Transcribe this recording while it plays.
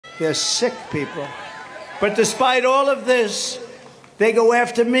They're sick people. But despite all of this, they go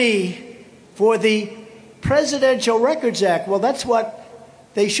after me for the Presidential Records Act. Well, that's what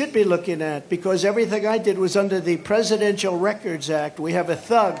they should be looking at, because everything I did was under the Presidential Records Act. We have a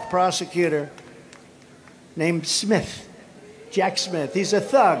thug prosecutor named Smith, Jack Smith. He's a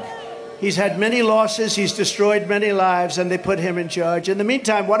thug. He's had many losses. He's destroyed many lives, and they put him in charge. In the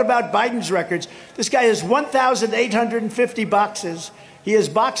meantime, what about Biden's records? This guy has 1,850 boxes. He has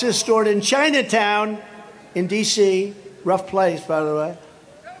boxes stored in Chinatown in D.C., rough place, by the way.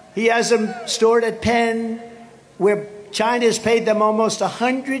 He has them stored at Penn, where China's paid them almost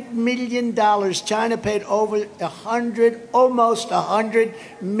 $100 million. China paid over almost $100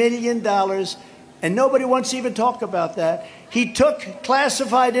 million, and nobody wants to even talk about that. He took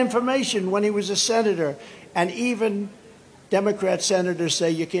classified information when he was a senator, and even Democrat senators say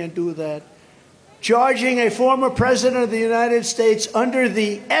you can't do that. Charging a former president of the United States under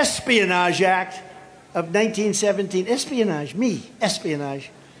the Espionage Act of 1917. Espionage, me,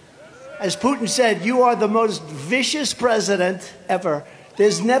 espionage. As Putin said, you are the most vicious president ever.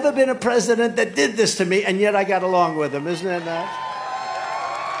 There's never been a president that did this to me, and yet I got along with him. Isn't that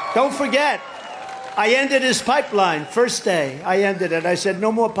nice? Don't forget, I ended his pipeline. First day, I ended it. I said,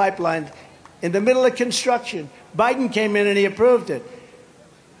 no more pipeline. In the middle of construction, Biden came in and he approved it.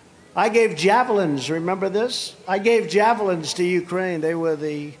 I gave javelins. Remember this? I gave javelins to Ukraine. They were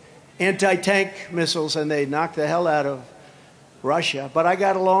the anti-tank missiles, and they knocked the hell out of Russia. But I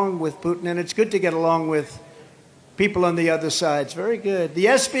got along with Putin, and it's good to get along with people on the other side. It's very good. The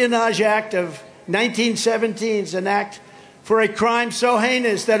Espionage Act of 1917 is an act for a crime so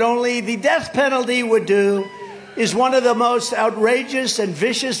heinous that only the death penalty would do, is one of the most outrageous and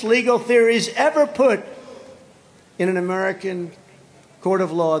vicious legal theories ever put in an American court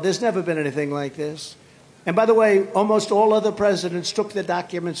of law. There's never been anything like this. And by the way, almost all other presidents took the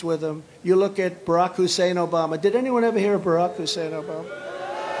documents with them. You look at Barack Hussein Obama. Did anyone ever hear of Barack Hussein Obama?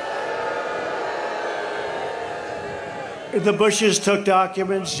 The Bushes took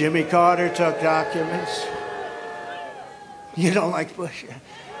documents. Jimmy Carter took documents. You don't like Bush?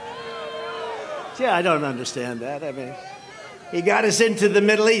 Yeah, I don't understand that. I mean, he got us into the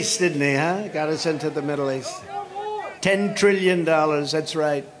Middle East, didn't he, huh? Got us into the Middle East. $10 trillion, that's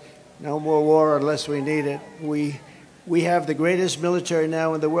right. No more war unless we need it. We have the greatest military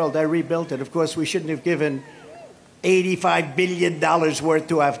now in the world. I rebuilt it. Of course, we shouldn't have given $85 billion worth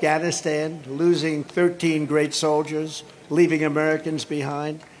to Afghanistan, losing 13 great soldiers, leaving Americans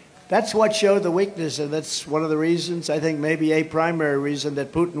behind. That's what showed the weakness, and that's one of the reasons, I think maybe a primary reason,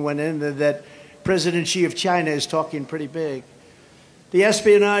 that Putin went in, and that President Xi of China is talking pretty big. The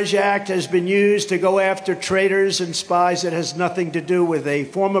Espionage Act has been used to go after traitors and spies. It has nothing to do with a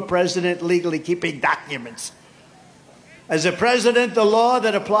former president legally keeping documents. As a president, the law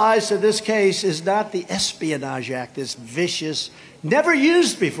that applies to this case is not the Espionage Act, this vicious, never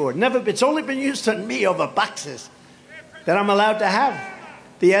used before. It's only been used on me over boxes that I'm allowed to have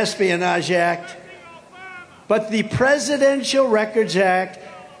the Espionage Act. But the Presidential Records Act,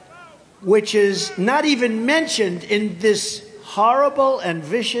 which is not even mentioned in this horrible and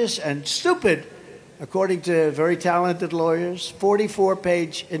vicious and stupid, according to very talented lawyers,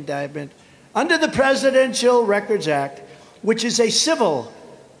 44-page indictment, under the Presidential Records Act, which is a civil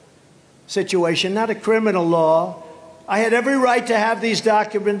situation, not a criminal law. I had every right to have these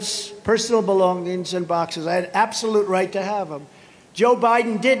documents, personal belongings and boxes. I had absolute right to have them. Joe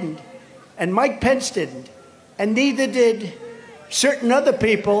Biden didn't, and Mike Pence didn't, and neither did certain other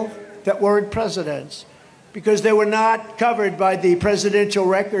people that weren't presidents, because they were not covered by the Presidential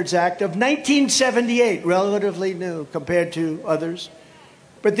Records Act of 1978, relatively new compared to others.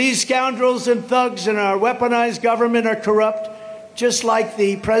 But these scoundrels and thugs in our weaponized government are corrupt, just like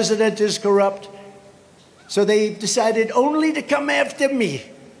the president is corrupt. So they decided only to come after me.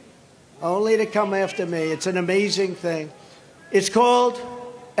 Only to come after me. It's an amazing thing. It's called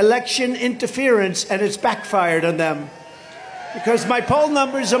election interference, and it's backfired on them, because my poll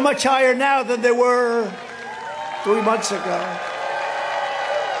numbers are much higher now than they were 3 months ago.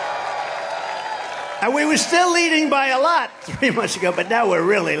 And we were still leading by a lot 3 months ago, but now we're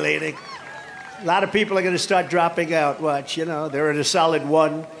really leading. A lot of people are going to start dropping out. Watch, you know, they're at a solid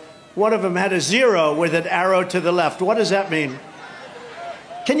 1. One of them had a 0 with an arrow to the left. What does that mean?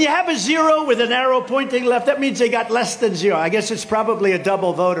 Can you have a 0 with an arrow pointing left? That means they got less than 0. I guess it's probably a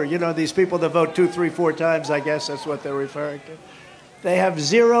double voter. You know, these people that vote 2, 3, 4 times, I guess that's what they're referring to. They have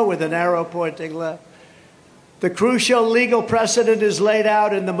 0 with an arrow pointing left. The crucial legal precedent is laid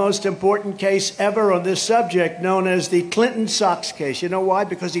out in the most important case ever on this subject, known as the Clinton socks case. You know why?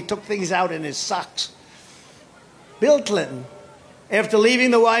 Because he took things out in his socks. Bill Clinton, After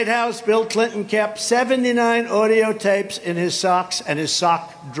leaving the White House, Bill Clinton kept 79 audio tapes in his socks and his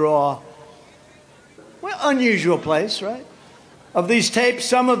sock drawer. Well, unusual place, right? Of these tapes,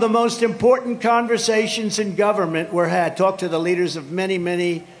 some of the most important conversations in government were had. Talk to the leaders of many,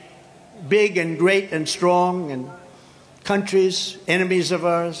 many big and great and strong and countries, enemies of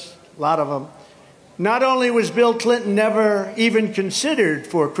ours, a lot of them. Not only was Bill Clinton never even considered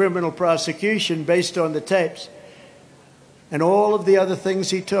for criminal prosecution based on the tapes and all of the other things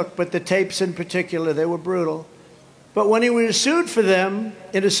he took, but the tapes in particular, they were brutal. But when he was sued for them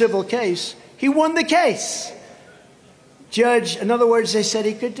in a civil case, he won the case. In other words, they said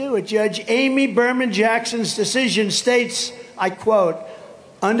he could do it. Judge Amy Berman Jackson's decision states, I quote,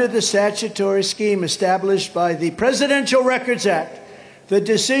 under the statutory scheme established by the Presidential Records Act, the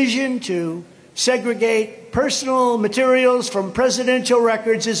decision to segregate personal materials from presidential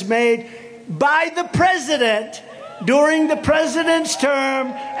records is made by the president during the president's term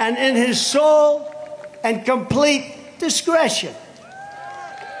and in his sole and complete discretion.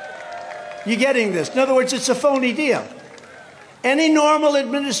 You getting this? In other words, it's a phony deal. Any normal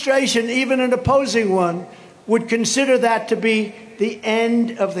administration, even an opposing one, would consider that to be the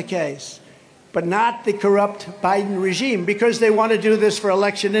end of the case, but not the corrupt Biden regime, because they want to do this for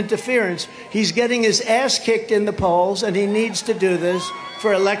election interference. He's getting his ass kicked in the polls, and he needs to do this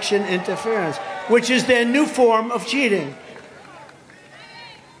for election interference, which is their new form of cheating.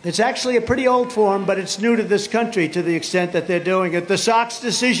 It's actually a pretty old form, but it's new to this country to the extent that they're doing it. The Sox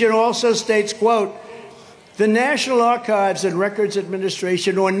decision also states, quote, the National Archives and Records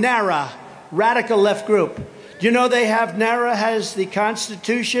Administration, or NARA, radical left group. You know NARA has the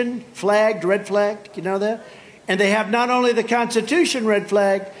Constitution flagged, red flagged, you know that? And they have not only the Constitution red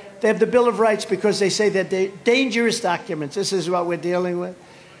flagged, they have the Bill of Rights because they say they're dangerous documents. This is what we're dealing with.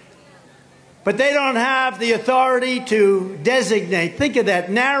 But they don't have the authority to designate. Think of that.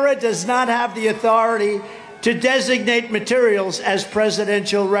 NARA does not have the authority to designate materials as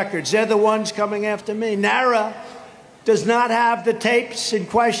presidential records. They're the ones coming after me. NARA does not have the tapes in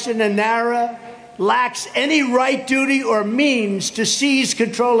question, and NARA lacks any right, duty, or means to seize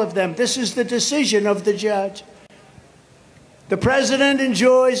control of them. This is the decision of the judge. The president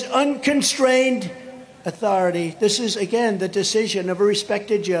enjoys unconstrained authority. This is, again, the decision of a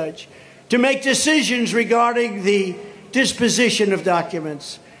respected judge to make decisions regarding the disposition of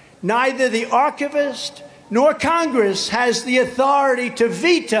documents. Neither the archivist nor Congress has the authority to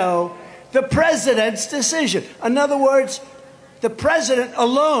veto the president's decision. In other words, the president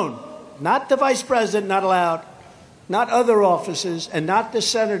alone, not the vice president, not allowed, not other offices, and not the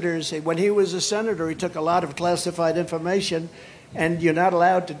senators. When he was a senator, he took a lot of classified information, and you're not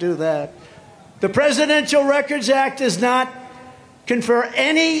allowed to do that. The Presidential Records Act does not confer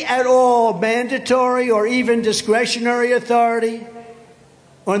any at all mandatory or even discretionary authority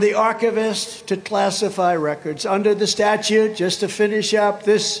on the archivist to classify records. Under the statute, just to finish up,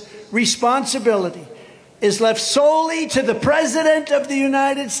 this responsibility is left solely to the President of the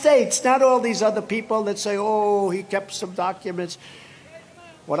United States, not all these other people that say, oh, he kept some documents.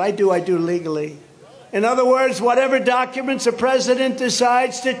 What I do legally. In other words, whatever documents a president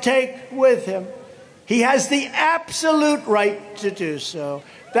decides to take with him, he has the absolute right to do so.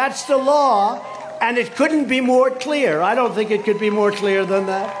 That's the law, and it couldn't be more clear. I don't think it could be more clear than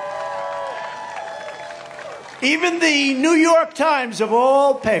that. Even the New York Times, of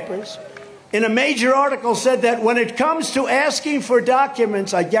all papers, in a major article said that when it comes to asking for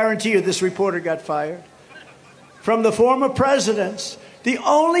documents, I guarantee you this reporter got fired, from the former presidents, the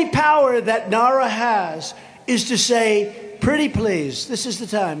only power that NARA has is to say, pretty please, this is the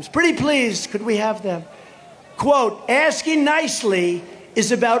Times, pretty please, could we have them? Quote, asking nicely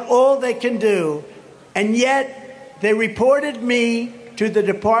is about all they can do, and yet they reported me to the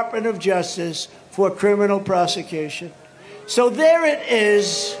Department of Justice for criminal prosecution. So there it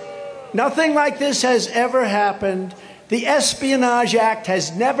is. Nothing like this has ever happened. The Espionage Act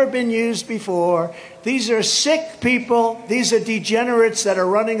has never been used before. These are sick people. These are degenerates that are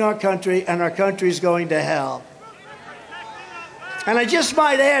running our country, and our country's going to hell. And I just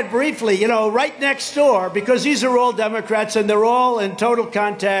might add briefly, you know, right next door, because these are all Democrats and they're all in total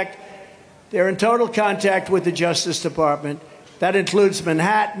contact, they're in total contact with the Justice Department. That includes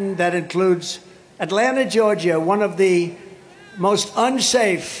Manhattan, that includes Atlanta, Georgia, one of the most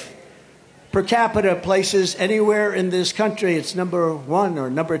unsafe per capita places anywhere in this country. It's number 1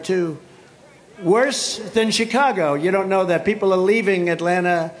 or number 2. Worse than Chicago. You don't know that. People are leaving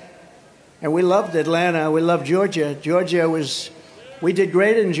Atlanta, and we loved Atlanta. We loved Georgia. We did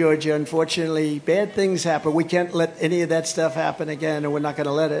great in Georgia. Unfortunately, bad things happen. We can't let any of that stuff happen again, and we're not going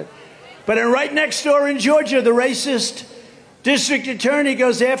to let it. But right next door in Georgia, the racist District attorney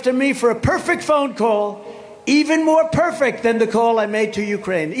goes after me for a perfect phone call, even more perfect than the call I made to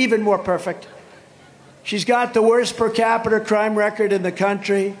Ukraine, even more perfect. She's got the worst per capita crime record in the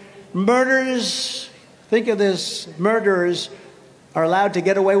country. Murderers, think of this, murderers are allowed to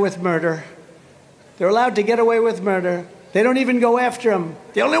get away with murder. They're allowed to get away with murder. They don't even go after him.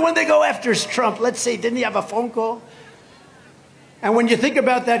 The only one they go after is Trump. Let's see, didn't he have a phone call? And when you think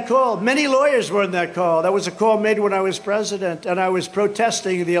about that call, many lawyers were in that call. That was a call made when I was president, and I was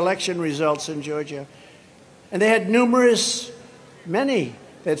protesting the election results in Georgia. And they had many.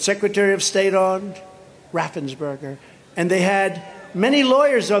 They had Secretary of State on, Raffensperger. And they had many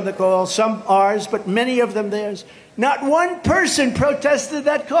lawyers on the call, some ours, but many of them theirs. Not one person protested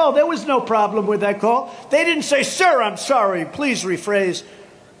that call. There was no problem with that call. They didn't say, sir, I'm sorry, please rephrase.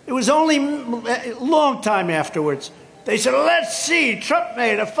 It was only a long time afterwards. They said, let's see, Trump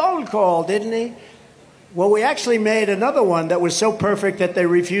made a phone call, didn't he? Well, we actually made another one that was so perfect that they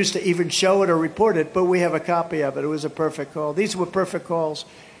refused to even show it or report it, but we have a copy of it. It was a perfect call. These were perfect calls.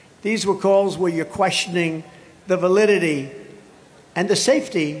 These were calls where you're questioning the validity and the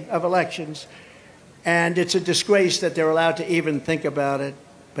safety of elections. And it's a disgrace that they're allowed to even think about it.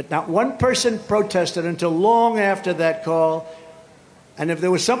 But not one person protested until long after that call. And if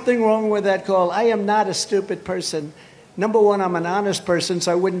there was something wrong with that call, I am not a stupid person. Number one, I'm an honest person,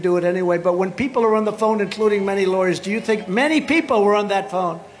 so I wouldn't do it anyway. But when people are on the phone, including many lawyers, do you think many people were on that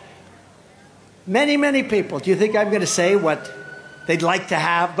phone? Many, many people. Do you think I'm going to say what they'd like to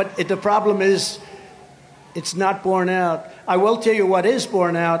have? But the problem is, it's not borne out. I will tell you what is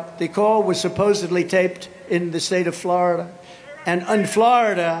borne out. The call was supposedly taped in the state of Florida. And in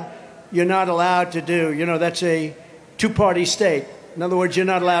Florida, you're not allowed to do, that's a two-party state. In other words, you're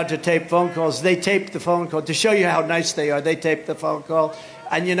not allowed to tape phone calls. They taped the phone call. To show you how nice they are, they taped the phone call,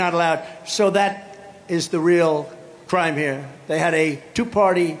 and you're not allowed. So that is the real crime here. They had a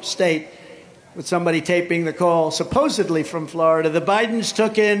two-party state with somebody taping the call, supposedly from Florida. The Bidens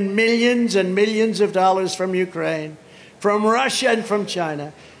took in millions and millions of dollars from Ukraine, from Russia and from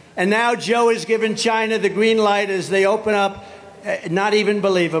China. And now Joe has given China the green light as they open up, not even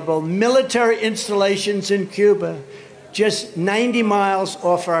believable, military installations in Cuba, just 90 miles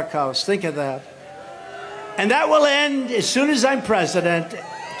off our coast. Think of that. And that will end as soon as I'm president.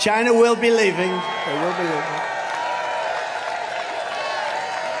 China will be leaving. They will be leaving.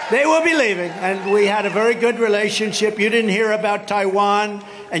 They will be leaving. And we had a very good relationship. You didn't hear about Taiwan,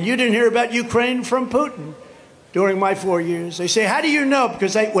 and you didn't hear about Ukraine from Putin during my 4 years. They say, how do you know?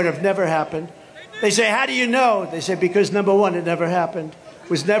 Because that would have never happened. They say, how do you know? They say, because number one, it never happened.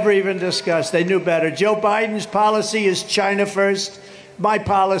 Was never even discussed. They knew better. Joe Biden's policy is China first. My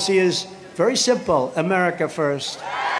policy is very simple, America first.